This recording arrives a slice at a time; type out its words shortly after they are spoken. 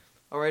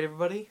All right,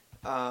 everybody.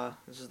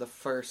 This is the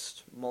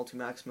first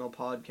Multi-Max Mill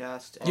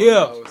podcast.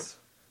 Oh,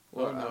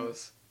 yeah.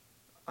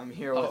 I'm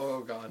here with.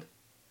 Oh God.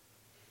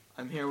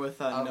 I'm here with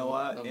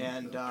Noah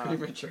and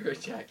premature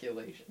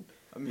ejaculation.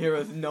 I'm here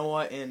with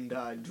Noah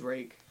and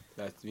Drake.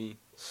 That's me.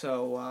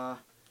 So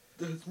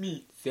That's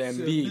me. Sam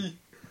B.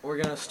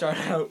 we're gonna start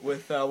out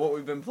with what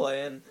we've been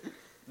playing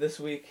this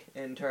week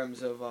in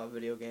terms of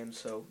video games.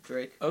 So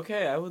Drake.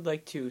 Okay, I would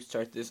like to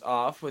start this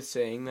off with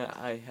saying that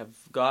I have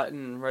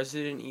gotten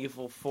Resident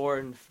Evil 4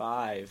 and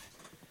 5.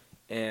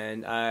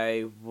 And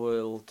I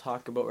will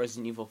talk about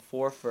Resident Evil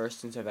 4 first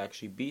since I've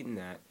actually beaten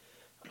that.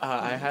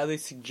 I highly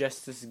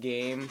suggest this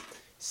game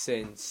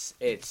since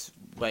it's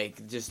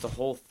like just the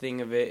whole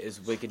thing of it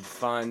is wicked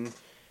fun.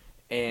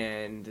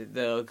 And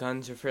the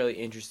guns are fairly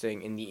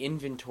interesting. And the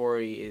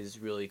inventory is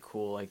really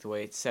cool, like the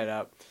way it's set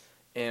up.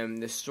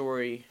 And the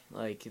story,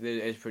 like,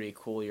 is pretty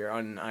cool. You're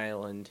on an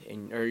island,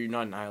 or you're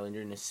not an island,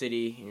 you're in a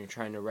city, and you're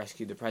trying to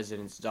rescue the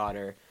president's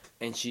daughter,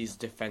 and she's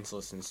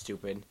defenseless and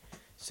stupid.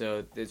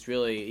 So it's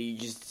really, you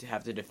just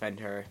have to defend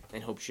her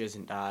and hope she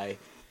doesn't die.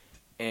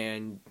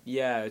 And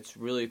yeah, it's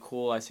really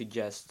cool. I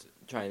suggest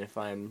trying to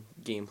find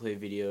gameplay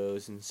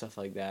videos and stuff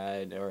like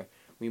that, or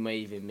we might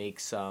even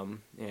make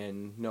some.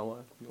 And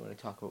Noah, you want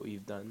to talk about what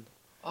you've done?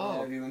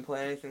 Oh, have you been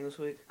playing anything this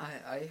week?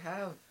 I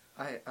have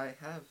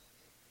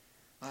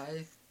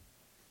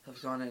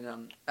gone in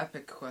an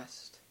epic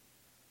quest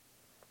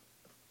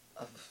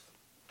of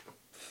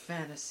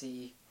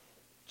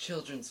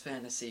children's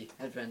fantasy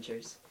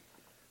adventures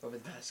over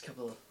the past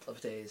couple of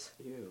days.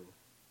 Ew.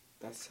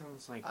 That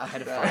sounds like I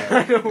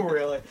pedophile. know,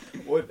 really.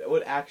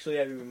 What actually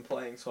have you been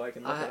playing so I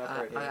can look it up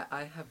right here?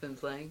 I have been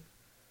playing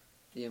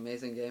the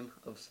amazing game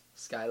of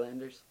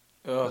Skylanders.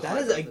 Ugh.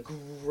 That is a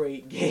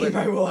great game,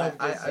 I will have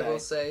to say. I will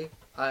say,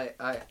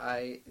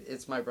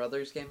 it's my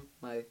brother's game,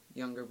 my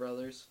younger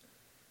brother's.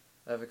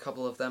 I have a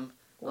couple of them.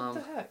 What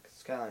the heck?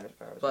 Skylanders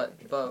Power.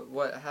 But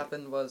what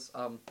happened was,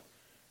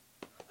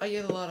 I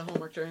get a lot of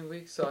homework during the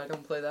week, so I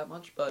don't play that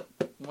much, but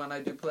when I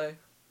do play,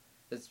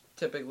 it's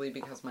typically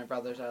because my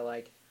brothers are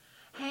like,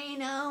 "Hey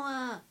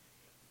Noah,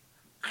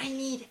 I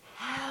need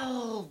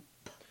help."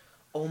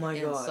 Oh my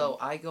god. And so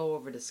I go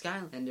over to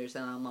Skylanders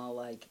and I'm all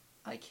like,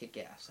 I kick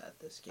ass at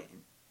this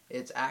game.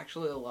 It's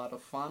actually a lot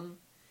of fun.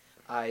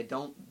 I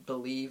don't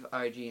believe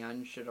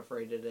IGN should have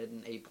rated it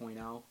an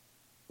 8.0.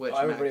 Which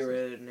everybody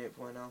rated it an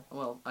 8.0.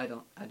 Well,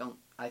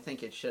 I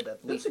think it should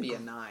at least be a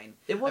 9.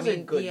 It was a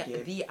good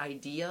game. The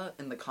idea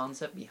and the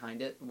concept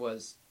behind it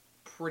was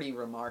pretty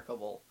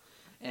remarkable.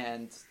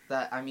 And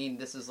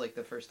this is like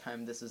the first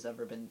time this has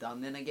ever been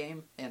done in a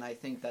game, and I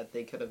think that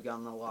they could have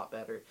done a lot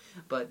better.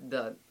 But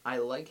I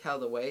like how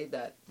the way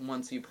that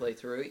once you play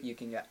through it, you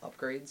can get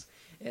upgrades,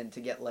 and to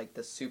get like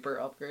the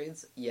super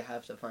upgrades, you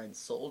have to find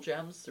soul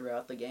gems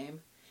throughout the game,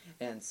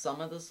 and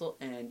some of the soul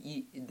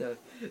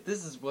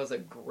was a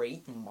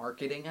great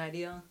marketing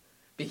idea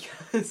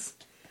because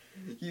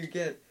you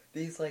get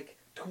these like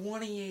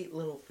 28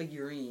 little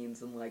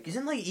figurines and like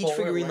isn't like each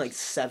figurine like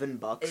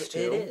 $7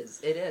 too?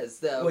 It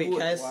is. Wait,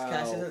 can I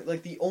say something?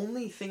 Like the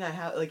only thing I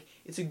have, like,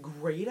 it's a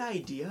great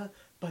idea,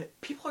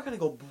 but people are gonna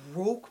go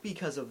broke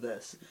because of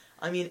this.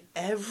 I mean,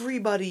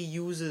 everybody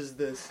uses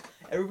this.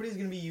 Everybody's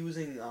gonna be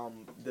using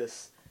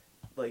this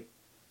like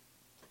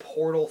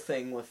portal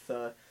thing with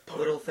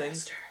little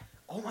things.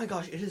 Oh my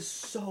gosh, it is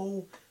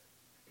so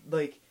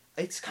like.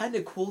 It's kind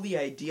of cool, the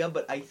idea,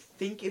 but I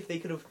think if they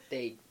could have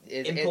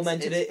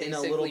implemented it in a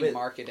little bit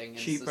marketing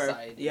cheaper.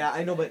 Society. Yeah,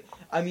 I know, but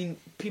I mean,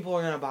 people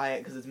are gonna buy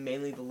it because it's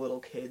mainly the little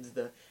kids.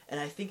 And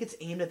I think it's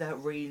aimed at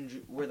that range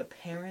where the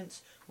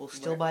parents will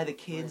still buy the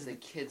kids. The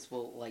kids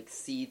will like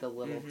see the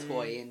little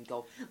toy and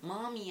go,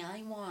 "Mommy,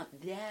 I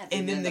want that."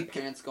 And then the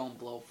parents go and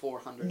blow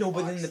 $400. No,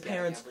 but then the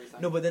parents.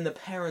 No, but then the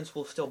parents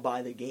will still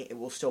buy the game.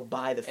 Will still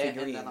buy the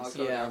figurines. And then I'll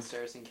go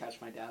downstairs and catch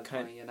my dad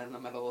playing it in the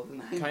middle of the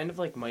night. Kind of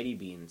like Mighty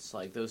Beans,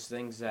 like those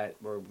things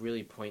that were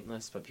really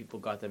pointless, but people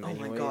got them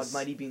anyways. Oh my god,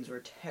 Mighty Beans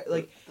were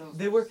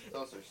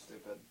those are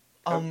stupid.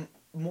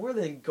 More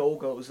than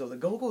Go-Go's, though. The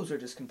Go-Go's are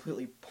just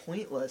completely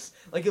pointless.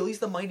 Like, at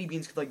least the Mighty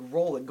Beans could, like,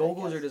 roll. The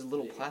Go-Go's are just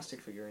little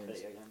plastic figurines.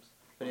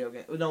 Video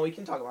games. No, we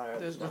can talk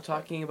about it. We're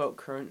talking about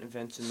current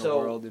events in the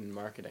world and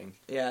marketing.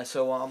 Yeah,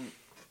 so,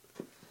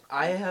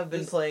 I have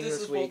been playing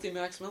this week. This is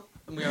Multi-Max Mill,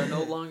 and we are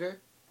no longer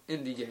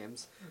indie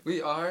games.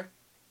 We are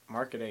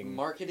marketing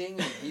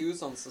and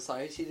views on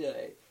society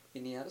today.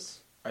 And yes,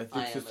 I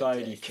think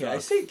society. Can I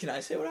say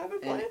what I've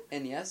been playing?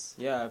 And yes.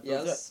 Yeah.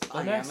 Yes.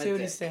 I'm not saying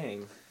what he's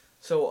saying.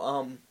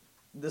 So,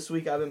 this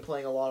week I've been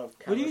playing a lot of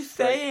Counter-Strike. What are you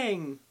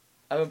saying?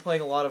 I've been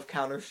playing a lot of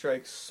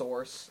Counter-Strike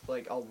Source,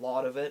 like a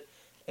lot of it,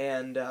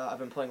 and I've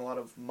been playing a lot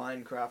of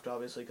Minecraft,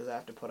 obviously, because I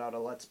have to put out a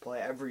Let's Play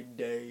every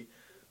day.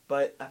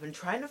 But I've been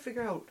trying to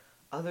figure out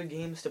other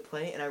games to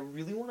play, and I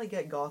really want to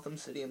get Gotham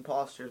City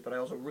Imposters, but I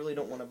also really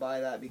don't want to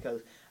buy that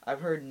because I've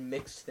heard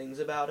mixed things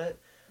about it.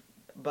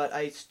 But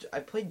I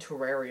played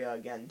Terraria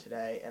again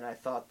today, and I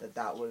thought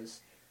that was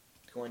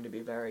going to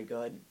be very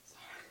good.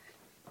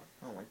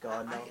 Oh my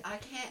god, no. I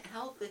can't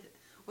help it.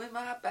 When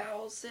my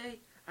bowels say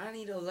I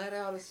need to let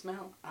out a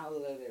smell,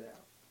 I'll let it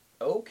out.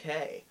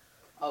 Okay.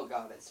 Oh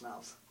god, it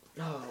smells.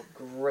 Oh,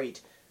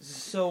 great.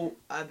 So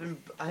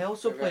I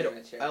also We're played very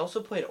mature.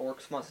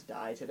 Orcs Must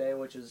Die today,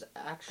 which is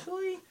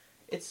actually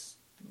it's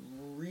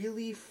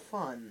really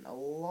fun. A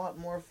lot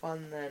more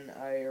fun than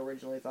I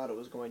originally thought it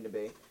was going to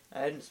be.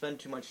 I didn't spend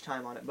too much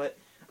time on it, but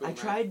I Boomer.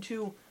 tried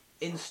to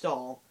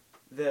install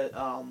the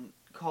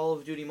Call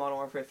of Duty Modern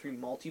Warfare 3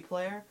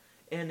 multiplayer,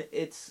 and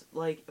it's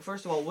like,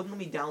 first of all, it wouldn't let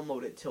me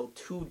download it till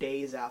 2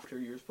 days after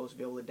you're supposed to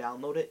be able to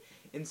download it,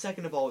 and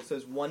second of all, it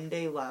says 1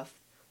 day left.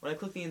 When I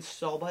click the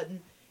install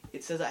button,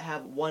 it says I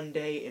have 1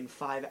 day and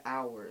 5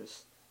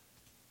 hours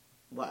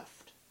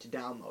left to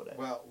download it.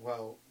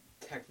 Well,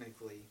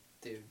 technically,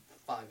 dude,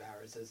 5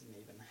 hours isn't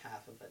even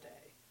half of a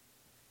day.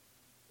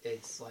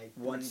 It's like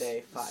 1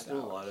 day, 5 Still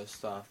a hours. lot of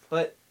stuff.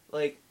 But,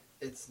 like,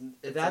 It's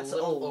That's a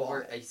little a lot.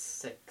 over a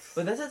sixth.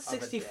 but that's at of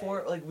a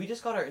 64, day. like, we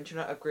just got our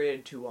internet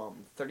upgraded to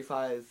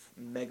 35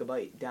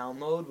 megabyte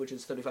download, which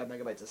is 35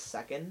 megabytes a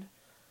second.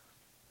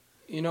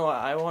 You know what?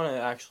 I want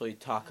to actually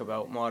talk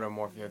about Modern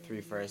Warfare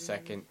 3 for a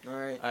second.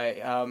 Alright.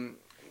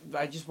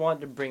 I just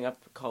wanted to bring up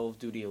Call of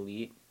Duty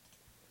Elite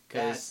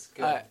That's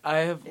because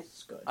good.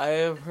 It's good. I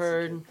have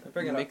heard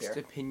Bring it up mixed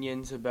here.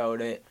 opinions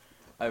about it.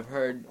 I've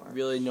heard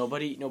really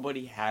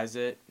nobody has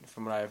it.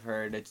 From what I've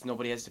heard,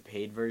 nobody has the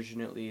paid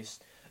version at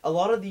least. A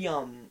lot of the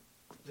kind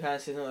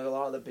of say something like a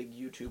lot of the big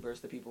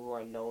YouTubers, the people who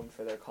are known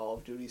for their Call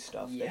of Duty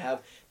stuff, Yeah.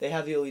 they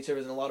have the Elite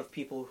servers, and a lot of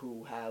people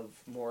who have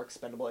more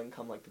expendable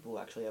income, like people who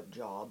actually have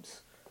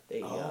jobs. They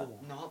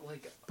Not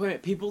like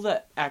But people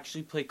that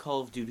actually play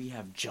Call of Duty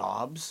have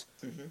jobs.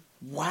 Mhm.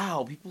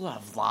 Wow, people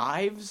have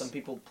lives. some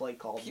people play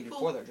Call of Duty people.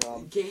 for their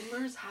job.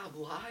 Gamers have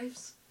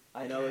lives.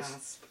 I know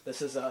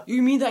this is a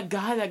You mean that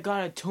guy that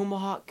got a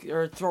tomahawk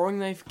or a throwing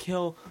knife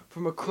kill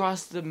from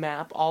across the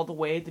map all the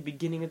way at the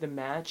beginning of the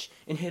match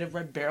and hit a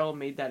red barrel and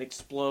made that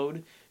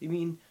explode? You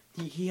mean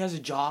he has a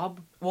job?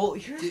 well.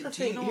 Here's Do the you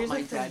thing. know Here's what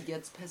the my thing. dad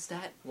gets pissed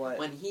at? What?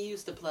 When he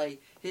used to play,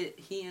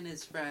 he and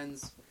his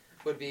friends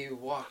would be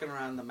walking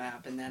around the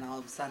map, and then all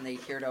of a sudden they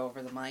hear it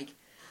over the mic.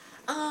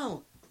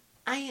 Oh,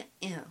 I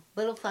am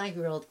little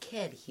 5-year-old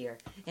kid here,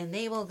 and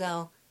they will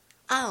go,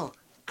 oh,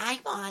 I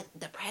want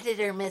the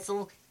Predator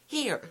missile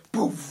here.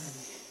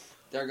 Poof.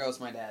 There goes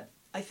my dad.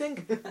 I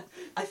think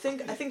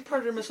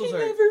Predator missiles He are.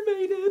 never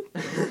made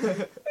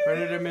it.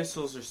 Predator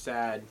missiles are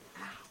sad.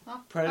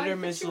 Predator I hit you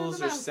missiles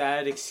in the are mouth.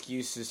 sad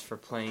excuses for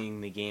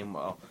playing the game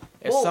well.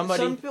 If Well,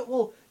 somebody,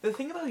 the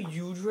thing about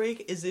you,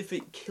 Drake, is if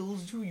it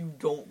kills you, you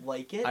don't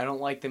like it. I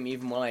don't like them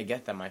even when I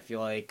get them. I feel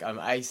like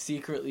I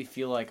secretly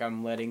feel like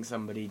I'm letting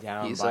somebody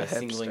down He's by a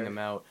singling hipster. them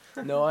out.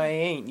 No, I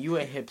ain't. You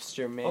a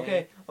hipster, man.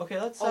 Okay,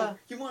 let's Oh,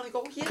 you want to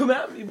go? Come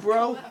at me,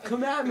 bro.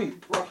 Come at me.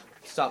 bro.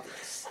 stop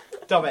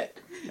it.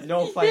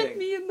 No He fighting. hit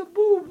me in the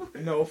boob.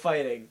 No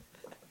fighting.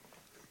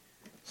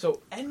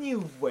 So,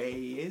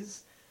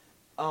 anyways,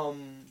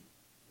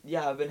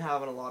 yeah, I've been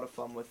having a lot of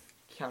fun with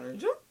counter.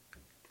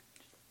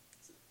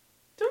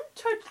 Don't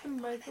touch the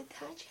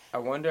microphone. I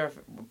wonder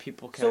if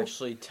people can So-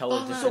 actually tell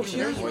a so difference in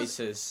their here's what-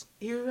 voices.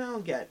 Here's what I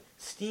don't get.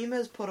 Steam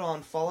has put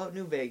on Fallout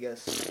New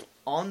Vegas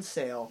on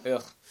sale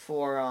Ugh.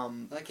 for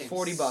That game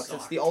 $40. It's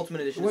sucked. the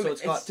Ultimate Edition, Wait, so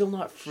it's got still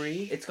not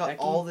free. it's got Becky?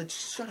 all the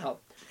shut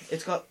up.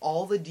 It's got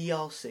all the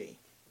DLC,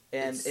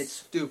 and it's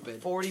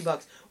stupid.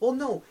 $40. Well,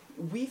 no,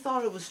 we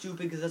thought it was stupid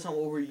because that's not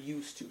what we're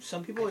used to.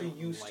 Some people I are don't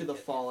used to like the it.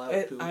 Fallout.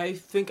 who- I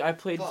think I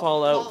played Fall-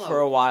 Fallout for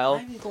a while.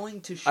 I'm going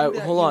to shoot at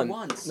Hold you on.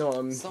 once. No,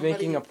 I'm Somebody-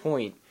 making a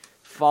point.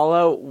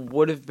 Fallout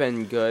would have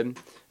been good.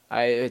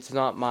 It's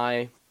not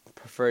my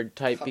preferred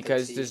type Cup of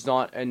because tea. there's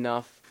not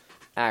enough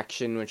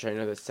action, which I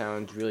know that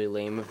sounds really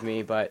lame of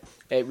me, but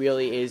it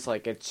really is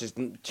like it's just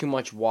too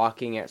much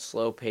walking at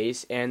slow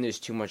pace and there's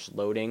too much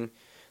loading.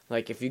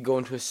 Like if you go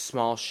into a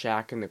small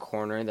shack in the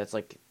corner, that's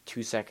like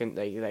 2 seconds,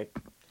 like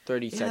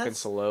 30 Yeah,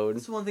 seconds to load.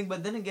 That's one thing,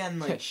 but then again,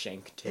 like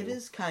Shank too. it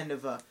is kind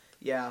of a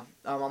yeah.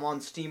 I'm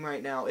on Steam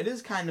right now. It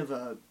is kind of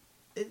a.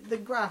 The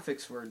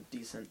graphics were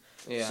decent.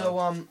 Yeah. So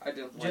I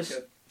didn't like Just-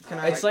 it. can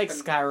it's like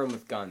couldn't- Skyrim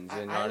with guns I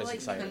and not as like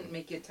exciting. couldn't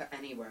make it to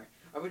anywhere.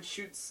 I would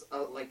shoot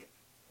like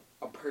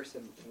a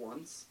person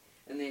once,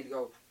 and they'd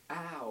go,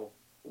 "Ow!"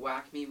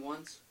 Whack me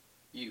once,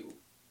 you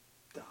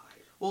died.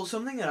 Well,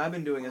 something that I've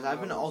been doing is I've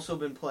been also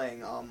been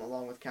playing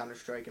along with Counter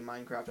Strike and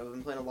Minecraft. I've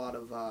been playing a lot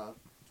of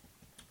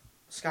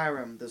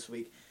Skyrim this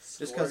week,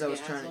 just because I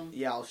was trying. Scoregasm?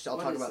 Yeah, I'll What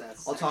talk is about. that,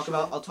 I'll talk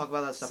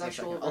about that stuff in a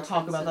sexual second. I'll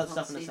talk about that references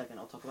stuff in a on second.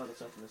 I'll talk about that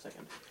stuff in a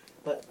second.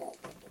 But,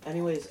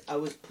 anyways, I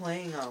was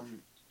playing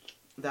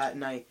that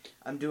night.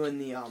 I'm doing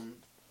the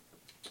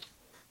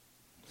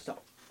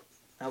stop.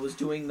 I was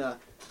doing the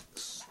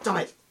stop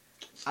it.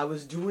 I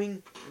was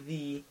doing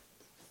the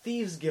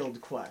Thieves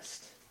Guild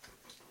quest.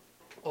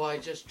 Oh, I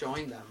just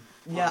joined them.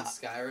 Yeah. On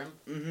Skyrim.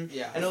 Mm-hmm.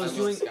 Yeah. And I was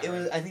love doing Skyrim. it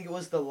was. I think it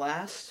was the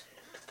last.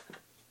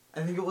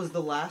 I think it was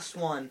the last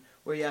one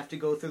where you have to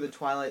go through the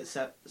Twilight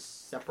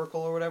Sepulchre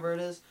or whatever it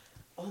is.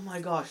 Oh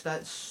my gosh,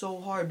 that's so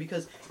hard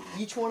because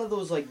each one of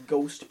those like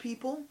ghost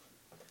people.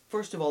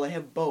 First of all, they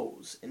have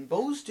bows, and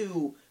bows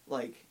do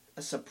like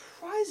a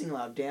surprising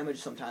amount of damage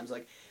sometimes.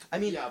 Like I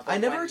mean, Yeah, I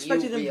but never when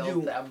expected you him to wield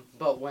do. them.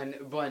 But when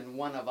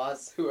one of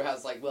us who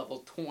has like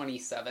level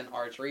 27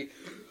 archery,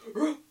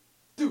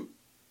 do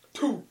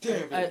 2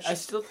 damage. I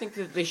still think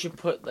that they should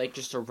put like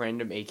just a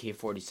random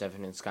AK-47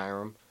 in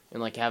Skyrim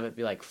and like have it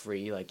be like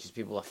free, like just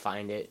people to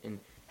find it and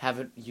have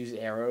it use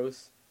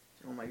arrows.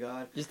 Oh my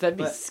god. Just that'd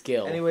be But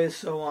skill. Anyways,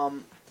 so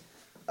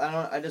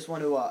I just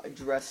want to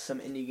address some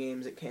indie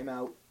games that came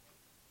out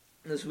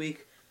this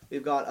week.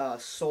 We've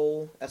got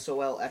Soul,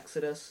 SOL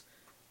Exodus,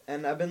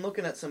 and I've been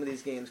looking at some of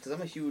these games because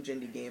I'm a huge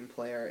indie game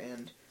player.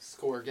 And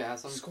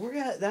Scoregasm.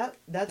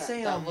 that's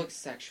a that looks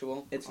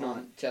sexual. it's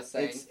not. Just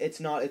saying. it's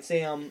not. It's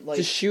a like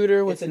it's a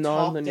shooter with it's a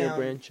non-linear top-down-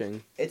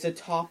 branching. it's a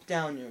top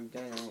down. Your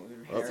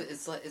hair.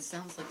 It's like it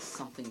sounds like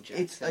something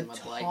It's a Jackson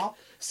would like. top.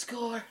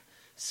 Score.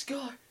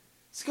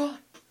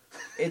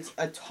 It's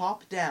a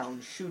top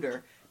down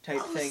shooter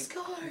type Oh, thing.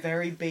 score.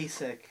 Very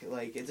basic.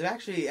 Like it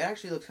actually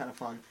looks kind of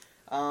fun.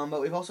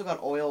 But we've also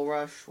got Oil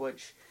Rush,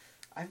 which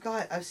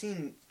I've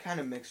seen kind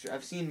of mixed.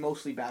 I've seen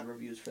mostly bad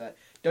reviews for that.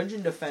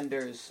 Dungeon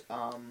Defenders.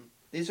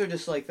 These are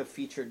just like the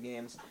featured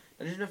games.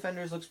 Dungeon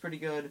Defenders looks pretty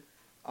good.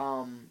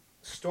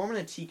 Storm in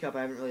a Teacup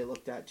I haven't really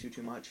looked at too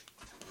much.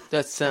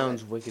 That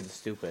sounds wicked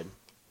stupid.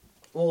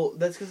 Well,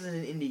 that's because it's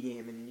an indie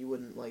game and you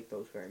wouldn't like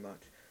those very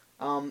much.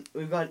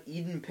 We've got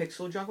Eden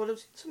Pixel Junk, which I've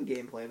seen some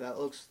gameplay. That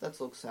looks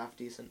half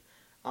decent.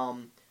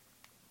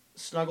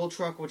 Snuggle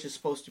Truck, which is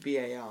supposed to be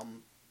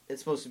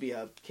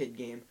a kid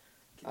game.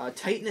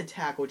 Titan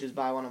Attack, which is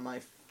by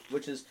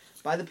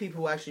the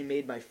people who actually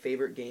made my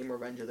favorite game,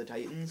 Revenge of the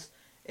Titans,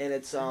 and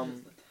it's The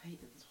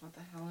Titans. What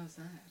the hell is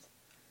that?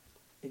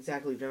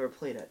 exactly, you've never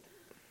played it.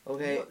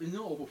 Okay,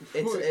 No.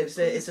 it's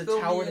a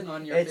tower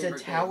it's a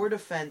tower Game.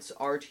 defense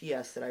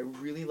RTS that I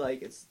really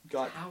like. It's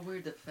got Tower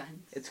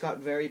defense. It's got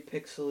very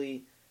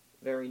pixely,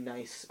 very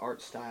nice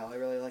art style. I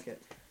really like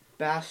it.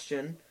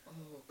 Bastion. Oh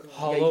god.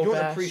 Hollow Yeah, you don't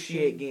Bastion.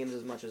 appreciate games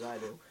as much as I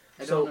do.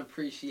 I so- don't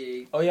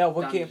appreciate. Oh yeah,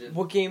 what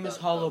Dungeon. game is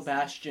That- Hollow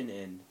that's- Bastion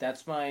in?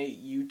 That's my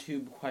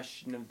YouTube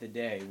question of the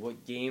day.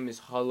 What game is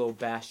Hollow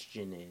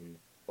Bastion in?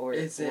 Or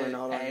Is or it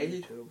not on A?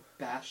 YouTube.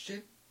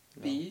 Bastion.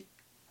 No. B.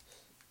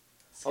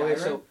 Okay, Skyrim?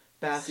 so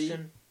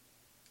Bastion.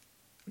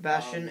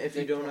 Bastion, if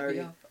you don't already.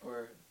 Victoria,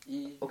 or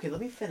E. Okay, let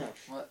me finish.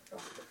 What?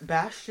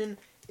 Bastion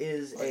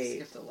is I a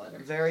skipped a letter.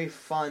 very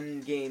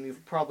fun game.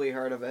 You've probably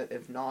heard of it.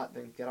 If not,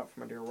 then get up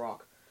from under a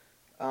rock.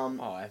 Oh,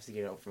 I have to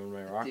get out from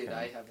my rock. Dude, now.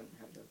 I haven't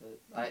heard of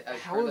it. I've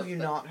How heard have of you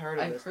the- not heard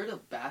of I've this? heard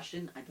of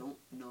Bastion. I don't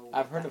know.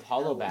 I've what heard the of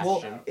Hollow hell it's Well,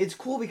 Bastion. about. it's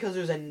cool because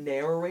there's a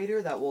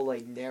narrator that will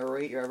like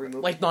narrate your every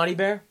move. Like Naughty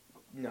Bear?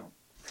 No.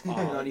 Oh,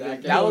 Not even.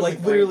 that that No, was like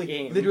a great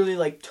game. literally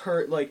like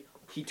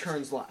he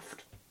turns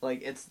left.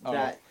 Like it's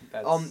that.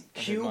 That's Um, a bit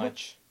Cube-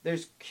 much.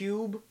 There's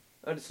Cube,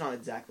 but it's not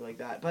exactly like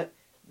that. But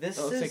this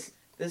Oh, it's is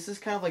this is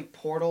kind of like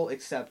Portal,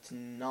 except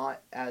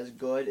not as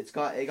good. It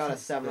got a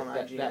 7 on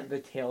IGN. The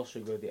tail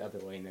should go the other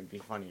way and it'd be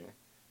funnier.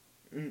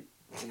 Mm.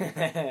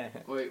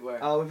 Wait,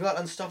 where? We've got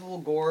Unstoppable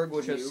Gorg,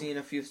 which I've Cube. seen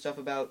a few stuff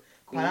about.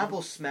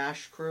 Pineapple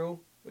Smash Crew,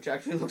 which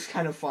actually looks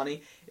kind of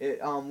funny.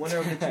 Winner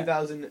of the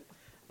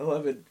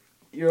 2011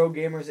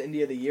 Eurogamers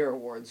Indie of the Year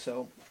award,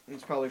 so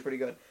it's probably pretty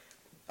good.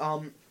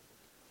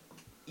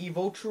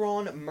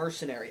 Evoltron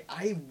Mercenary.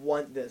 I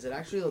want this. It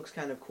actually looks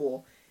kind of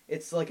cool.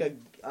 It's like a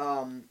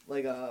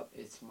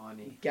It's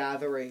money.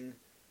 gathering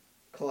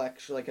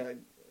collection, like a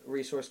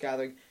resource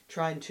gathering,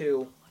 trying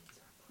to,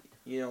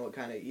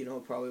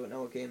 probably would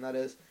know what game that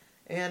is.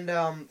 And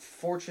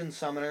Fortune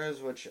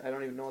Summoners, which I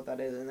don't even know what that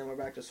is, and then we're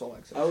back to Soul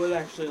Exodus. I would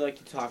actually like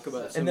to talk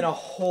about And then a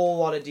whole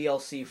lot of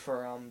DLC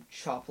for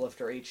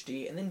Choplifter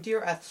HD, and then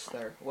Dear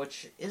Esther,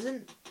 which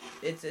isn't.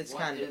 It's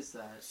What kind of. is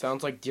that?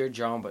 sounds like Dear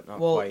John, but not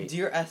Well, quite.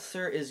 Dear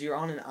Esther is you're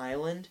on an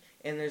island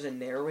and there's a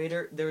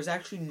narrator. There's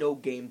actually no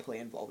gameplay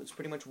involved. It's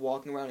pretty much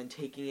walking around and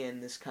taking in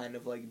this kind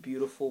of like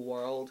beautiful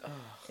world. Ugh.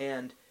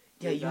 And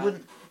yeah, Dude, you that-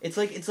 wouldn't.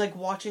 It's like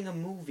watching a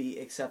movie,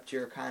 except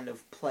you're kind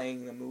of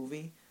playing the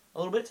movie a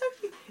little bit.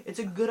 It's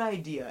a good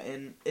idea,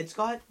 and it's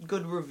got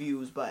good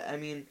reviews. But I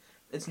mean,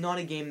 it's not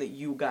a game that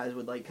you guys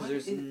would like because What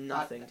there's is-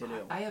 nothing to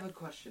do. I have a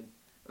question.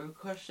 A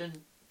question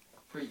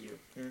for you.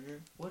 hmm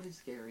What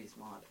is Gary's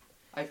mod?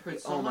 I've heard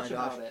so Oh my much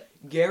gosh. about it.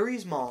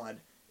 Gary's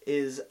mod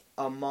is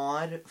a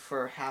mod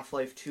for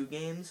Half-Life 2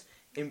 games,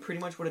 and pretty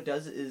much what it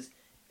does is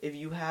if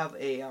you have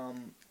a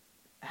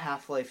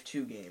Half-Life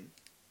 2 game,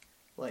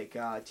 like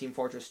Team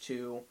Fortress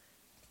 2,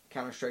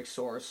 Counter-Strike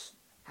Source,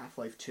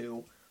 Half-Life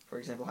 2, for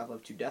example,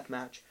 Half-Life 2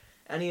 Deathmatch,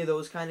 any of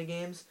those kind of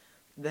games,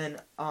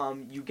 then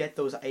you get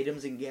those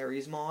items in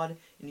Gary's mod,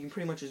 and you can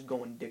pretty much just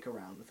go and dick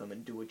around with them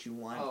and do what you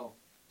want. Oh,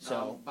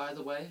 So, by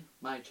the way,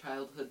 my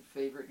childhood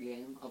favorite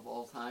game of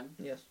all time,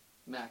 yes.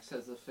 Max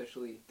has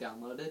officially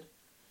downloaded,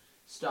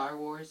 Star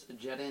Wars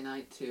Jedi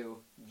Knight 2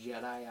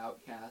 Jedi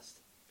Outcast.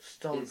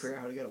 Still haven't Is- figured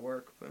out how to get it to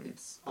work. But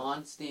It's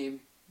on Steam.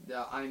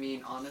 I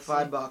mean, honestly,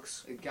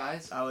 $5.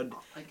 guys, I would.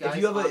 guys,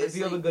 you have a- if honestly,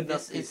 you have a good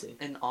enough this PC. is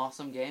an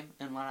awesome game.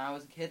 And when I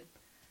was a kid,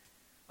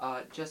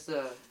 just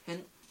a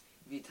hint: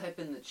 if you type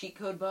in the cheat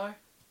code bar,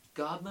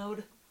 God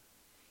mode,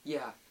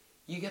 yeah,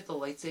 you get the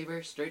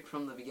lightsaber straight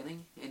from the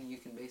beginning, and you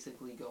can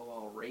basically go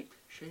all rape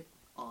shit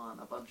on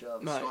a bunch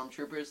of Right.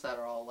 stormtroopers that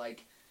are all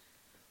like,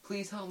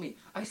 "Please help me!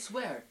 I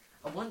swear."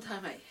 One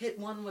time I hit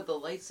one with a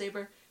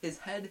lightsaber. His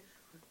head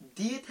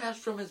detached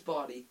from his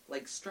body,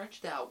 like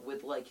stretched out,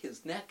 with like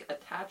his neck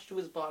attached to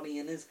his body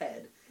and his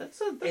head, That's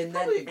and then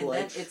probably a and then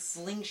glitch. it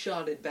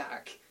slingshotted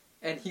back,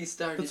 and he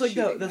started. That's like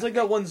shooting that's at like me.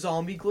 that one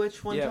zombie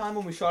glitch one Yeah. time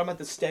when we shot him at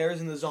the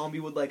stairs and the zombie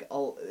would like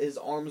his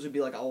arms would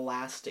be like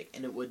elastic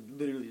and it would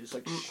literally just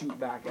like shoot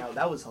back out.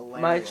 That was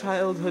hilarious. My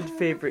childhood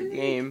favorite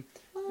game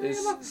is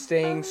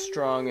Staying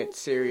Strong at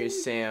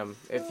Serious Sam.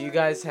 If you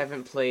guys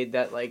haven't played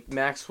that, like,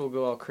 Max will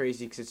go all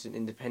crazy because it's an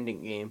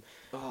independent game.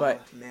 Oh,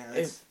 but man,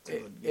 that's a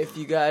good If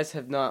game. you guys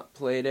have not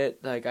played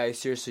it, like, I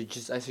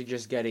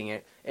suggest getting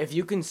it. If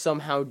you can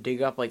somehow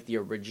dig up, like, the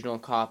original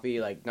copy,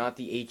 like, not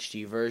the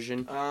HD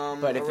version,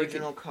 but if you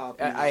original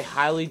copy. I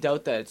highly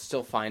doubt that it's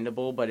still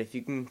findable, but if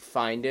you can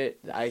find it,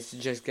 I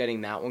suggest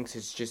getting that one because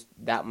it's just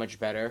that much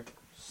better.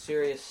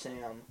 Serious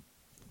Sam.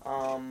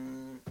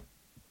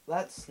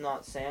 That's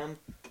not Sam.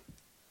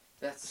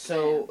 That's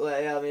So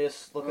Sam. yeah, let me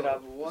just look it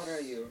up. What are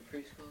you, a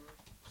preschool?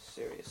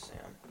 Serious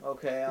Sam.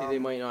 Okay. They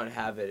might not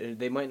have it.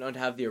 They might not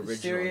have the original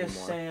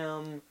Serious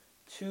anymore. Sam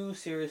 2,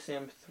 Serious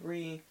Sam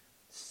 3,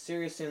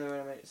 Serious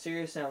Sam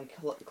Serious Sam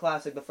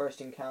Classic, the first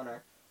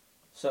encounter.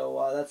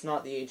 So that's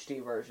not the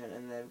HD version,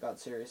 and they've got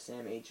Serious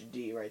Sam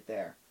HD right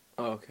there,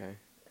 Oh, okay.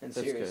 and That's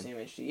Serious good. Sam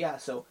HD. Yeah,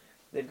 so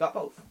they've got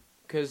both.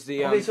 Because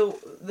the Okay, so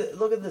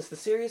look at this. The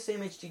Serious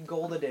Sam HD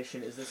Gold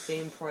Edition is the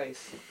same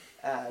price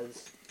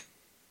as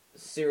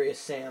Serious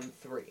Sam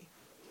 3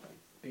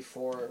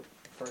 before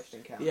first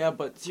encounter. yeah,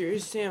 but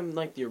Serious Sam,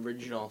 like the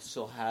original,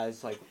 still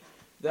has like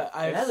that.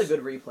 It has a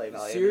good replay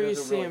value. Serious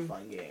It's a really Sam-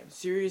 fun game.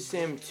 Serious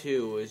Sam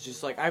 2 is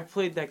just like, I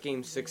played that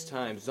game 6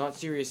 times. Not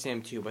Serious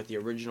Sam 2, but the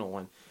original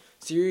one.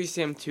 Serious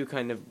Sam 2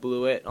 kind of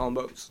blew it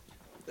almost.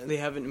 They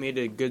haven't made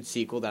a good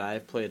sequel that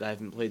I've played. I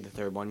haven't played the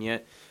third one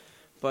yet.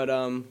 But,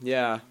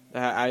 yeah,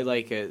 I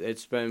like it.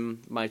 It's been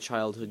my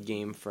childhood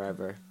game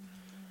forever.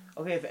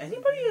 Okay, if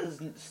anybody has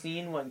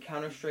seen when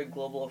Counter-Strike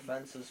Global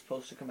Offense is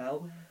supposed to come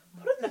out,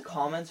 put it in the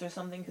comments or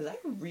something, because I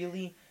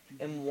really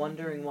am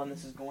wondering when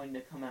this is going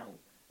to come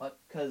out.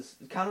 Because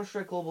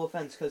Counter-Strike Global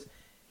Offense, because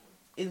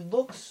it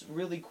looks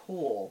really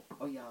cool.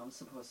 Oh yeah, I'm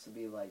supposed to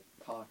be like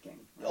talking.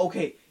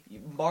 Okay,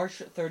 March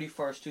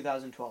 31st,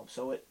 2012,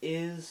 so it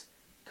is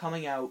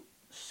coming out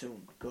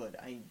soon. Good.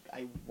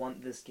 I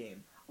want this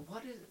game.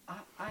 What is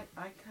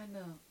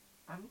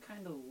I'm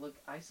kind of look.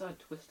 I saw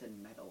Twisted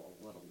Metal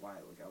a little while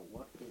ago.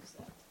 What is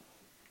that?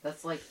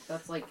 That's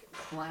like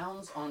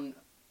clowns on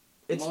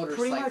It's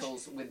pretty much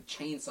motorcycles with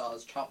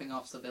chainsaws chopping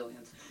off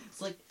civilians.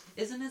 It's like,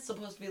 isn't it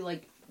supposed to be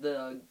like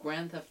the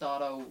Grand Theft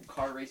Auto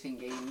car racing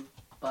game,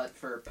 but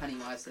for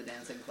Pennywise the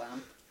Dancing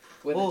Clown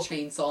with Well, a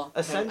chainsaw?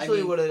 essentially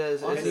I mean, what it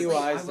is. honestly, Is I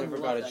Pennywise would never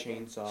love got a that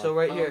game. chainsaw. so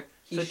right Oh, here.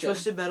 he So should.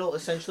 Twisted Metal,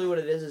 essentially what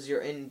it is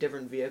you're in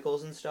different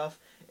vehicles and stuff,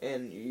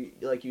 and you,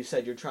 like you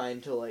said, you're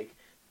trying to like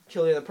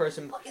kill the other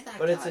person, Look at that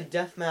but guy. it's a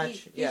death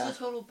match. He's Yeah, a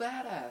total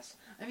badass.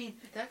 I mean,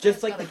 that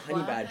Just guy's like got the a honey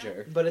clown hat.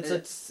 badger. but it's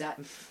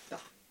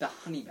The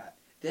honey badger.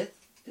 This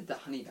the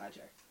honey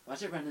badger.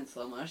 Watch it run in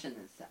slow motion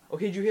and stuff.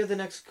 okay. Did you hear the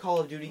next Call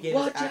of Duty game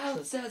Watch is actually?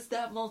 out, says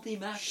that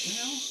multi-match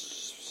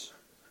now.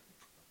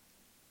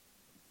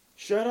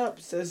 Shut up,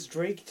 says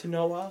Drake to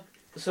Noah.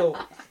 So,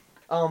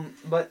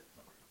 but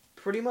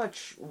pretty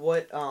much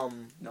what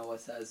Noah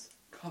says,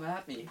 "Come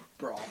at me,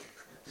 bro."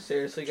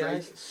 seriously,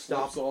 guys, Drake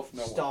stop, flips off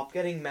Noah. stop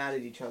getting mad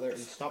at each other and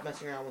stop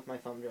messing around with my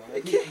thumb drive.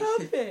 I can't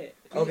help it.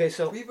 Okay,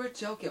 so we were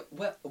joking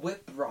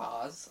with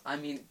bras. I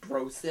mean,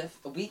 brosif.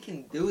 We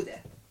can do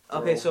that.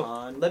 okay, so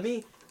Rohan. let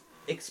me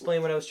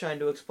explain what I was trying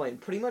to explain.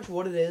 Pretty much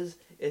what it is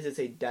it's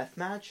a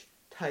deathmatch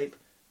type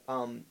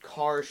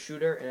car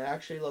shooter, and it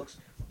actually looks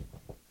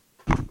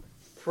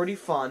pretty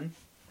fun.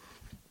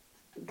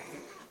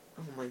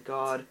 Oh my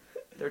god,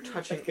 they're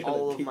touching I gotta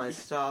all of pee. my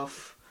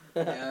stuff.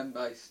 And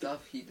by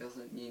stuff, he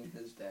doesn't mean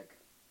his dick.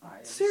 I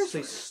am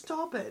Seriously, sorry.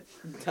 stop it.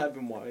 I've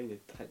been wanting to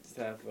touch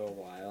that for a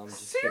while. I'm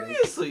just kidding.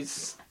 Seriously,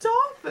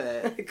 stop I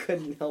it.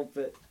 couldn't help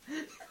it.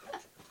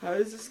 How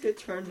does this get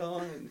turned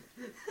on?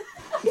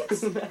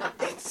 It's a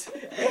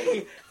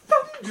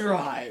thumb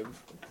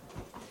drive.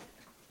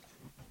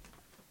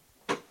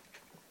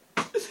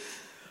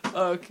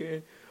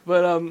 Okay,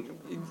 but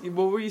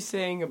what were you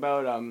saying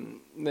about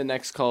the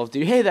next Call of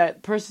Duty? Hey,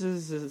 that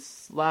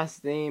person's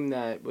last name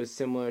that was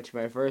similar to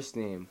my first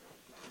name.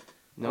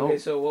 No, Okay,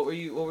 so what were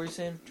you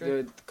saying,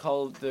 Drake?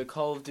 the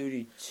Call of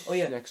Duty. Oh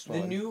yeah, next the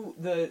one. new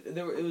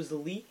it was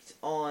leaked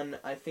on,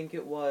 I think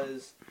it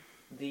was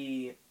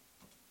the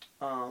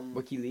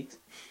WikiLeaks.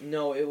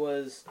 no, it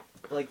was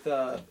like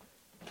the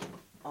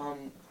I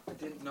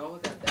didn't know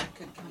that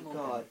could come over.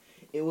 God,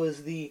 it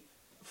was the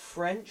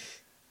French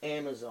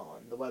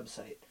Amazon, the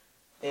website,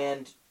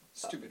 and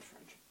Stupid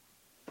French.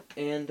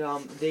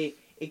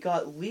 it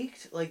got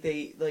leaked. Like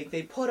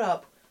they put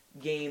up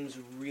games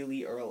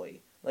really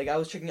early. Like I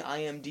was checking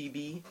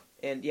IMDb,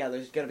 and yeah,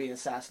 there's gonna be an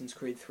Assassin's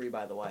Creed 3,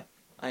 by the way.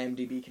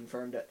 IMDb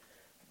confirmed it.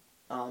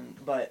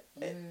 But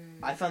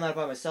I found that out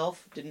by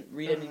myself. Didn't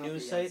read any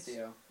news sites.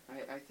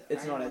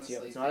 It's not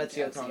Ezio. It's not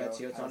Ezio. It's not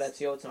Ezio. It's not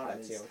Ezio. It's not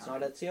Ezio. It's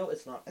not Ezio.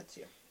 It's not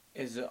Ezio.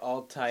 Is it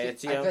Altai I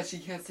Ezio? bet you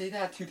can't say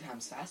that 2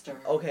 times faster.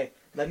 Okay,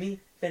 let me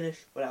finish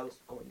what I was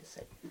going to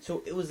say.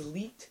 So it was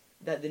leaked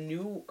that the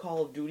new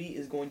Call of Duty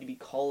is going to be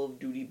Call of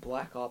Duty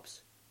Black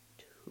Ops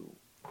 2.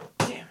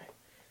 Damn it.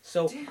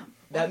 So Damn.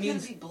 that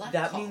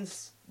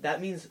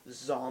means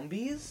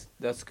zombies,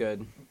 That's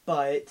good.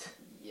 but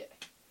Yeah.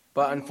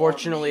 But More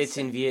unfortunately, it's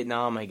in amazing.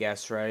 Vietnam, I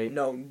guess, right?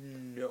 no,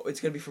 it's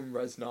gonna be from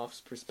Reznov's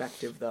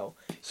perspective though.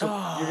 So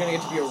you're gonna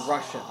get to be a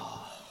Russian.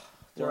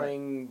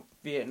 During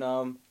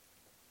Vietnam.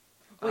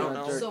 I don't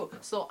Wait, know.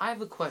 so I have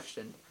a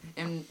question,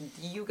 and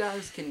you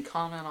guys can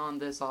comment on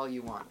this all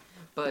you want,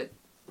 but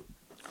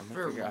I'm For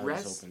gonna figure out how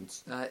this rest-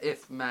 opens.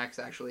 if Max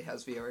actually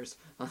has viewers,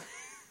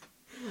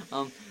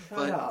 Shut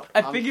but up.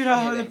 I I'm figured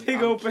out how the kidding, pig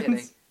I'm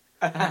opens.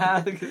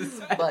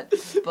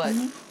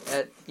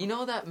 but you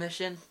know that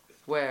mission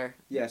where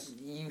Yes.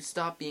 you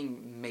stop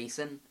being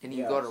Mason and you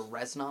Yes. go to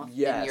Reznov and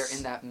Yes. you're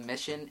in that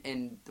mission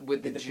and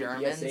with the Get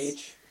Germans.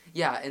 PPSH.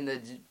 Yeah, and the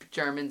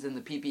Germans and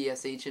the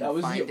PPSH and That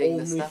was finding the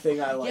only stuff.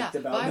 thing I liked Yeah,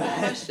 about but I have a that.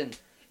 question.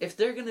 If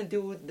they're gonna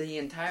do the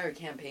entire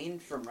campaign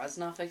from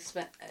Reznov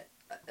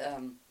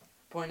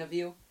point of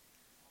view,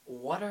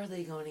 what are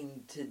they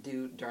going to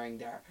do during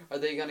there? Are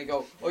they gonna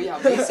go, oh yeah,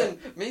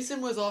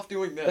 Mason was off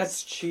doing this?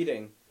 That's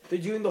cheating. They're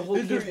doing the whole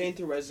They're doing- campaign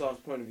through Rezov's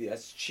point of view.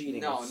 That's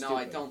cheating. No, That's no,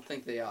 I stupid. don't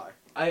think they are.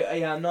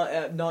 I'm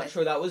not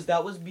sure. That was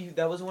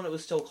when it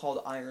was still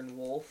called Iron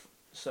Wolf.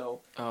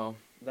 So Oh.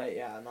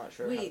 I'm not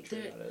sure how Wait,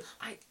 true there- that is.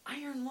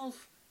 Iron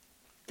Wolf.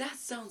 That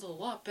sounds a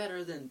lot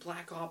better than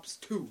Black Ops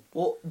 2.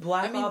 Well,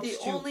 Black I mean, Ops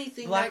the 2. only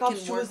thing Black that Ops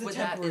can 2 work is the with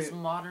that temporary. is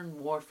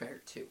Modern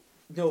Warfare 2.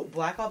 No,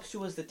 Black Ops 2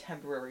 was the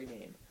temporary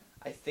name.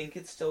 I think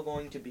it's still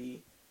going to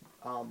be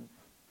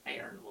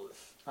Iron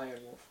Wolf.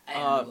 Iron Wolf.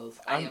 Iron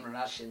Wolf. I I'm- am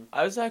Russian.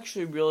 I was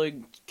actually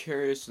really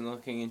curious and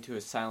looking into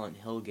a Silent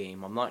Hill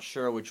game. I'm not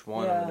sure which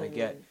one I'm gonna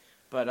get,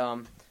 but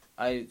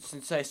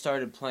since I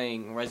started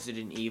playing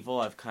Resident Evil,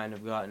 I've kind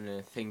of gotten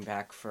a thing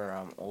back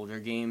for older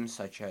games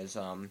such as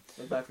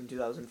Like back from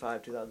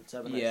 2005,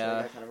 2007. Yeah. I'd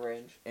say that kind of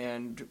range.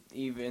 and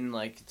even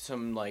like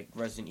some like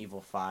Resident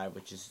Evil 5,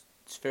 which is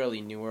it's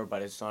fairly newer,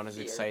 but it's not as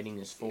Fear. exciting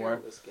as Fear 4.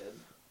 was good.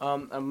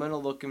 I'm gonna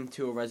look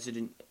into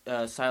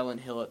a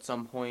Silent Hill at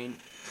some point.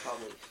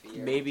 Probably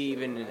Fear. Maybe too,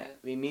 even right?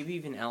 maybe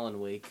even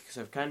Alan Wake, because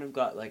I've kind of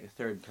got like a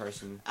third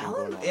person thing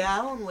going on.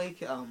 Alan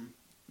Wake.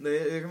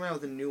 They're coming out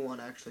with a new one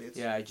actually. It's,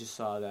 Yeah, I just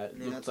saw that.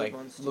 yeah, Looked it's like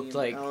on Steam. looked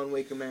like Alan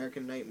Wake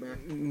American Nightmare.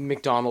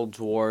 McDonald's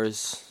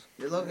Wars.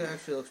 It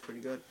actually looks pretty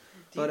good.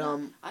 Do you But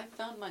know, I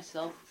found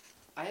myself,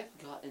 I have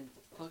gotten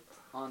hooked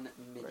on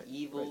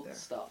medieval right there.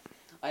 stuff.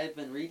 I have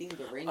been reading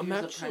The Ranger's I'm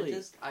actually-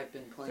 Apprentice. I've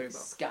been playing There you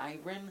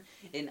Skyrim,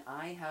 and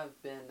I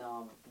have been.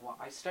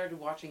 I started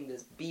watching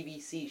this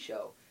BBC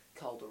show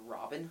called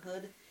Robin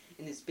Hood,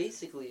 and it's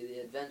basically the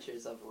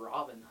adventures of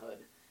Robin Hood,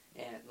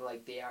 and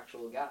like the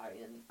actual guy.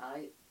 And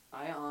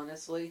I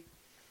honestly,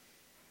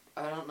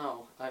 I don't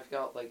know. I've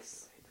got like.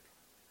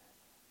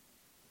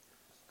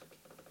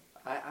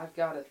 I've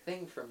got a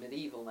thing for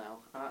medieval now.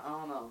 I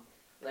don't know.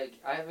 Like,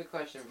 I have a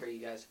question for you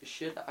guys.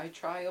 Should I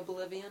try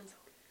Oblivion?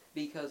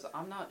 Because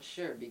I'm not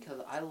sure. Because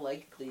I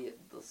like the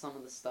some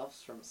of the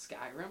stuffs from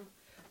Skyrim,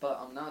 but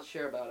I'm not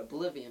sure about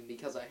Oblivion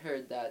because I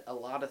heard that a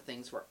lot of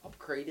things were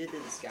upgraded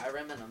in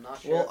Skyrim, and I'm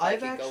not sure Well, if I I've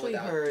could go actually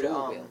without heard,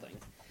 dual wielding.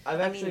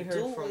 I've actually I mean, heard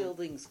dual from.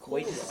 wielding's cool.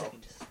 Wait just a though.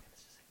 second.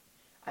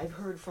 I've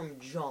heard from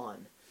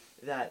John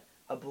that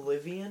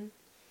Oblivion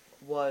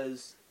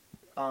was,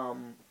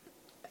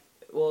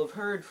 well, I've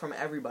heard from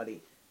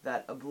everybody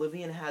that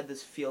Oblivion had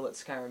this feel that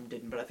Skyrim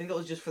didn't, but I think that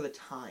was just for the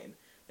time.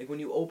 Like when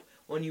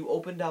you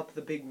opened up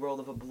the big world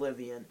of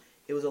Oblivion,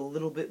 it was a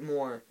little bit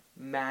more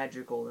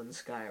magical than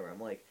Skyrim.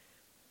 Like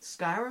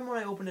Skyrim, when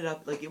I opened it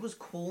up, like it was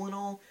cool and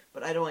all,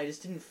 but I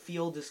just didn't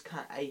feel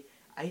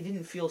I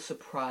didn't feel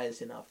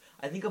surprised enough.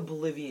 I think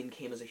Oblivion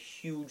came as a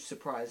huge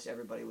surprise to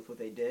everybody with what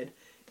they did.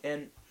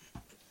 And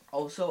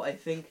also, I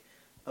think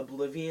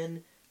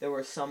Oblivion, there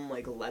were some,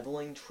 like,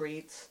 leveling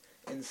traits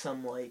and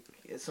some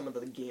of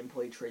the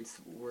gameplay traits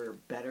were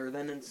better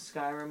than in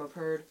Skyrim, I've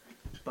heard.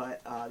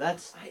 But,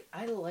 that's...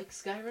 I like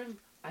Skyrim.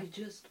 I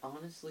just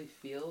honestly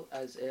feel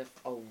as if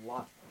a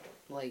lot,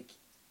 like,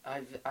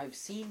 I've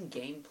seen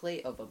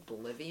gameplay of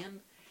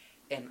Oblivion,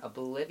 and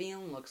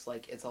Oblivion looks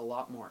like it's a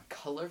lot more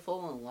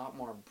colorful and a lot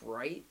more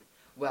bright.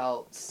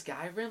 Well,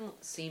 Skyrim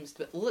seems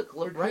to look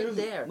right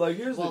there. Like,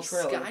 here's Well, the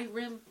trailer.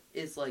 Skyrim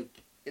is like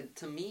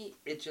to me.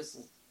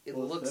 It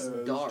looks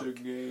dark.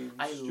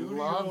 I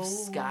love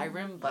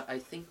Skyrim, but I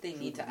think they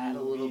need to add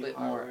a little bit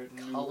more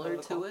color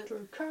to it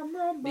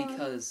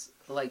because,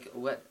 like,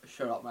 what?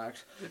 Shut up,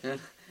 Max.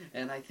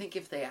 And I think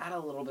if they add a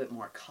little bit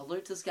more color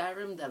to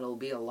Skyrim, that'll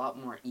be a lot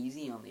more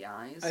easy on the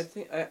eyes. I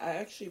think I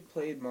actually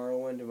played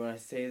Morrowind, and when I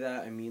say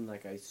that, I mean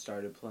like I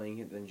started playing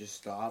it, then just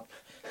stopped.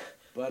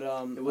 But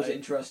It was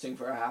interesting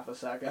for a half a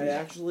second. I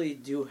actually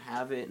do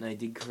have it, and I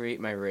did create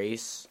my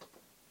race,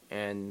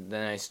 and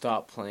then I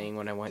stopped playing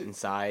when I went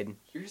inside.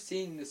 You're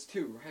seeing this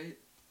too, right?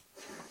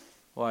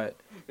 What?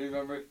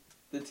 Remember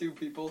the two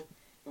people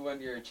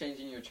when you're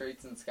changing your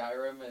traits in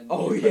Skyrim and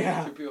Oh, you play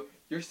yeah. with two people,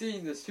 you're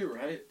seeing this too,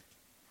 right?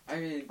 I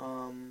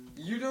mean,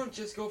 you don't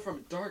just go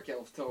from dark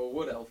elf to a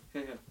wood elf.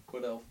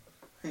 Wood elf.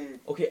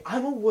 Okay,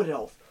 I'm a wood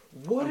elf.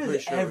 What I'm does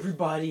pretty sure.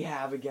 everybody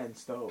have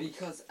against those?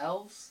 Because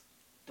elves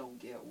don't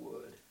get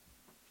wood.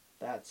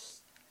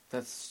 That's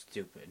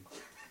stupid.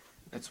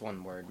 That's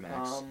one word,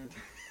 Max.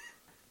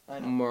 I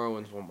know.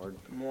 Morrowind's one word.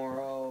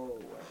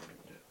 Morrowind.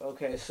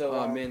 Okay, so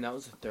Oh man, that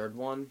was the third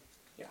one.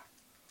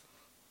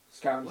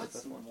 Skyrim's the What's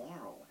fifth one.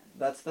 Morrowind?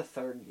 That's the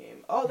third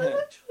game. Oh,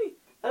 that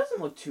doesn't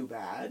look too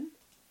bad.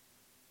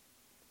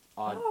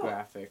 Odd Oh.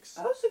 graphics.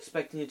 I was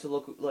expecting it to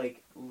look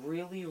like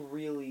really,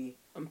 really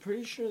I'm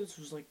pretty sure this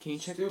was like. Can you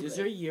check? Stupid. Is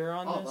there a year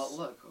on Oh, this? but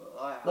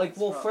look. like. it's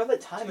Well, from for the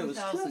time, it was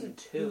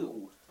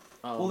 2002.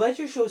 Oh. Well, that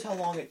just shows how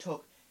long it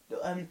took.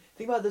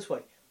 Think about it this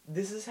way.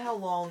 This is how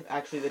long.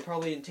 Actually, they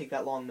probably didn't take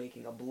that long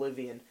making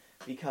Oblivion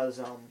because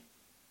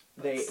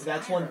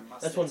that's when Skyrim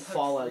must that's have when took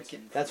Fallout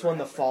frickin' that's when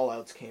the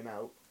forever. Fallouts came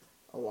out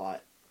a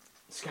lot.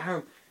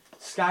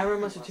 Skyrim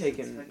must have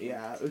taken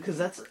because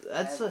that's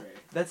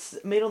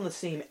made on the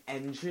same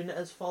engine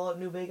as Fallout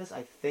New Vegas.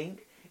 I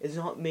think it's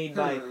not made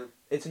by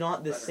it's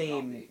not the Better not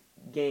same be.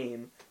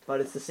 game,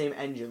 but it's the same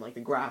engine. Like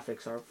the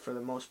graphics are for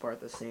the most part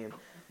the same.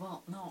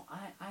 Well, no,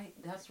 I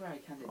that's where I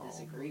kind of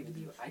disagree with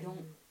you.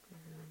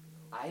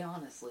 I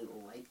honestly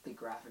like the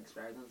graphics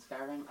better than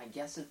Skyrim. I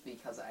guess it's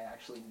because I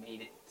actually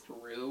made it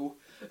through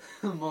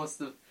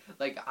most of...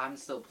 Like, I'm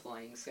still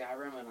playing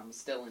Skyrim, and I'm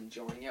still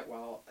enjoying it,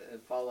 while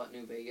Fallout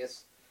New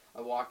Vegas,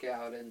 I walk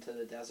out into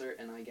the desert,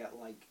 and I get,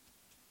 like,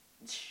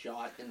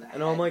 shot in the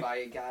head I'm like, by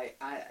a guy.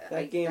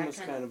 That game was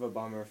kind of a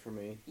bummer for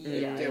me.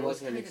 Yeah, it it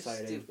was wasn't kind of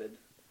exciting. stupid.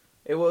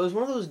 It was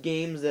one of those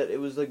games that it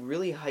was like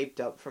really hyped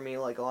up for me.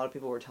 Like a lot of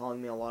people were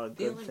telling me a lot of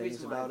The good only things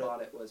reason why I about it.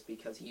 bought it was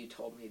because you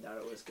told me that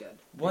it was good.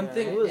 One Yeah,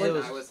 thing, it was- And it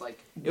was- I was like...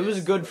 It was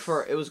this good was-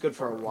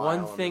 for a while. one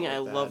and thing then I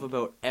it was love bad.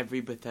 about every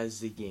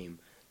Bethesda game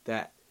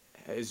that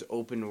is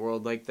open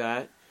world like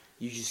that,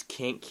 you just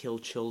can't kill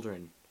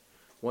children.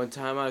 One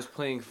time I was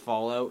playing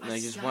Fallout and I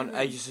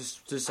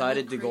just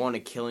decided to go on a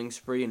killing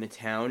spree in a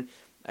town.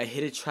 I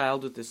hit a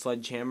child with a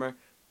sledgehammer.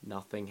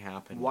 Nothing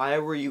happened. Why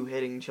were you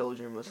hitting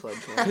children with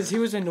sledgehammers? Because he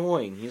was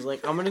annoying. He's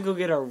like, I'm gonna go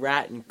get a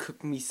rat and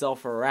cook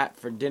myself a rat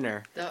for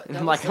dinner. That And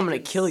I'm was like, I'm gonna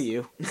in kill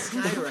you.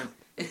 Skyrim.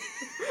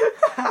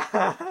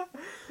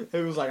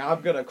 It was like,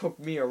 I'm gonna cook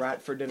me a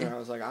rat for dinner. I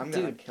was like, I'm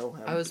gonna Dude, kill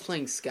him. I was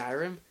playing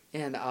Skyrim,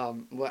 and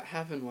what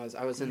happened was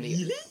I was in the...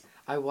 Really?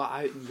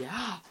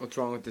 Yeah. What's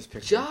wrong with this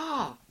picture?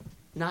 Ja!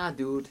 Nah,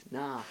 dude,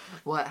 nah.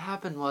 What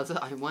happened was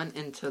I went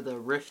into the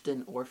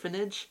Riften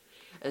orphanage,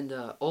 and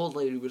the old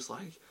lady was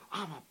like,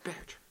 I'm a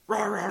bitch.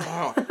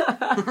 What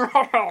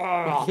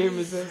game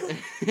is this?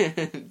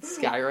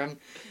 Skyrim.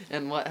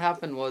 And what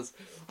happened was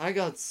I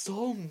got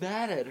so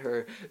mad at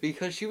her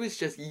because she was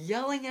just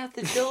yelling at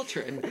the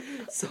children.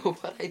 So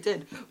what I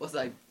did was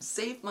I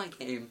saved my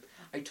game.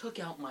 I took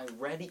out my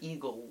Red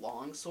Eagle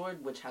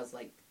longsword, which has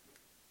like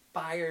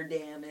fire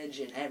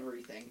damage and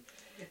everything.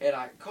 And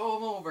I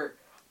come over.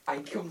 I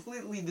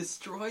completely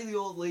destroy the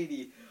old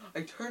lady.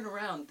 I turn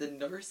around. The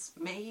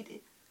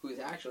nursemaid, who's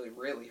actually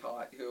really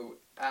hot, who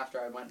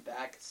after I went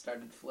back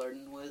started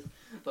flirting with.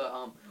 But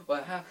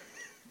what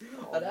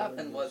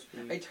happened was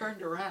I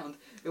turned around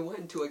and went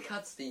into a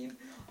cutscene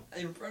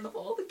in front of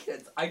all the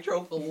kids. I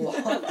drove a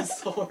long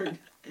sword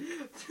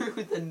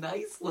through the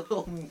nice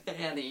little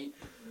nanny,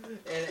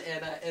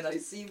 and I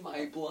see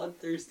my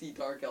bloodthirsty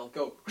dark elf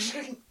go.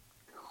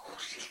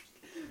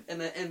 And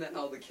then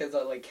all the kids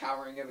are like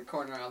cowering in the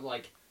corner. I'm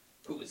like,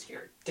 "Who's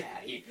here,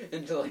 Daddy?"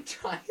 And to like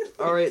try.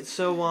 All right,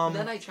 so And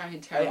then I try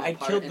and tear them I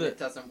apart, killed and the- it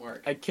doesn't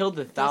work. I killed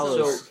the So,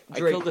 Thalos. I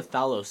Drake- killed the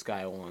Thalos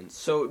guy once.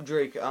 So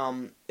Drake,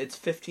 it's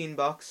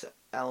 $15.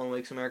 Alan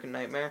Wake's American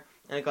Nightmare,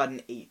 and I got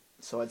an 8,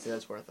 so I'd say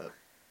that's worth it.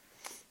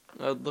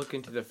 I'll look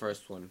into the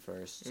first one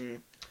first.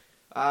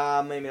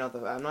 Maybe not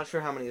the. I'm not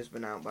sure how many has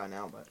been out by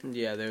now, but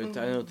Yeah, I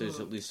know there's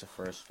at least a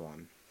first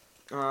one.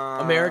 uh,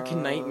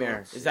 American Nightmare.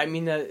 let's Does that see.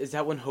 mean is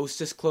that when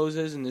Hostess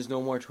closes and there's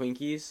no more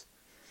Twinkies?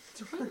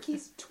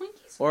 Twinkies.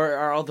 Or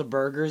are all the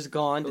burgers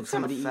gone? Did Looks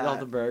kinda somebody eat all fat.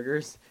 the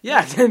burgers?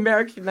 Yeah, it's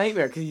American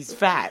Nightmare because he's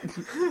fat.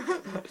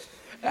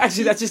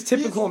 Actually, that's just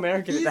typical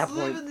American at that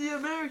point. He's living the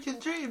American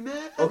dream,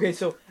 man. Okay,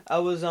 so I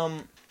was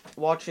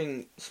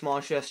watching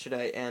Smosh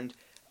yesterday, and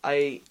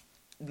I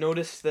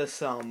noticed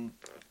this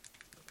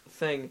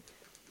thing,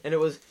 and it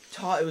was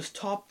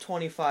top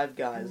 25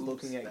 guys Boobs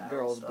looking at battle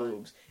girls' style.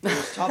 boobs. It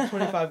was top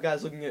 25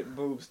 guys looking at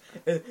boobs.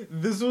 And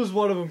this was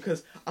one of them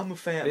because I'm a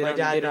fan. They My don't,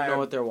 dad they and don't I know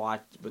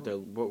are-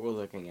 what we're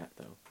looking at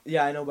though.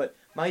 Yeah, I know, but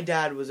my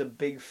dad was a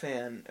big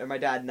fan, or my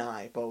dad and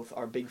I both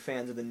are big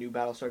fans of the new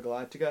Battlestar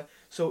Galactica.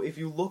 So if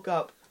you look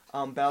up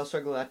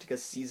Battlestar Galactica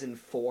Season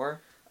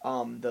 4,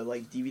 the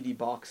like DVD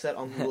box set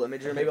on Google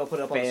Imager, maybe I'll put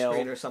it up on the Fail.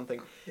 screen or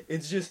something. It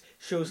just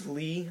shows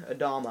Lee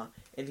Adama,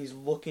 and he's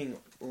looking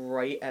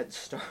right at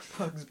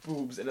Starbucks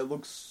boobs, and it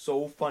looks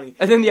so funny.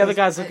 And then the other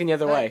guy's looking the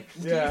other way.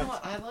 Do Yeah. you know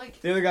what I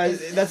like? The other guy,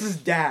 that's his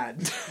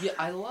dad. Yeah,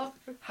 I love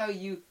how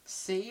you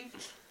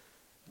saved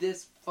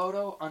this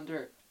photo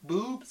under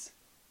boobs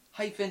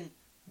hyphen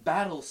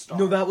Battlestar.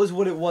 No, that was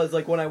what it was.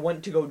 Like, when I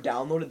went to go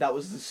download it, that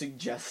was the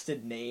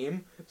suggested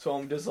name. So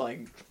I'm just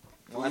like,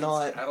 why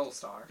not?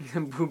 Battlestar.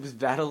 Boobs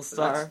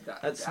Battlestar.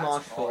 That's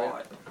Smosh for it.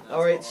 hard. That's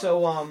Alright, hard.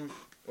 so,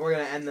 we're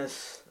gonna end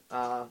this,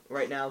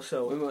 right now,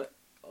 so...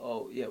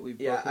 We've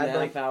Yeah, broken I'd the half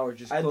like- hour.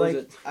 Just I'd close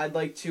like it. I'd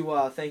like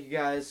to thank you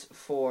guys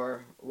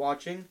for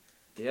watching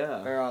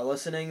Yeah. or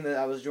listening. That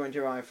I was joined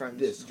here by my friends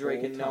This Drake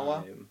whole and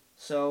Noah. time.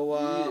 So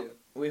Yeah.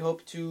 we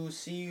hope to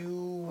see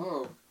you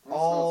Oh, that's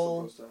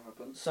all- not supposed to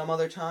happen. some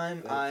other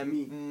time. That's I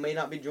me. may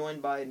not be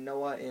joined by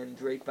Noah and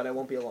Drake, but I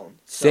won't be alone.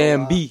 So,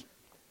 Sam B.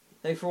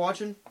 Thanks for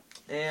watching,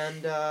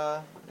 and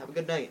have a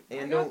good night.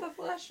 And don't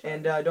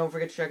don't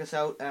forget to check us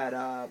out at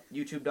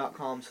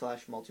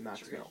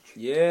youtube.com/multimaxmail.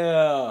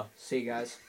 Yeah. See you guys.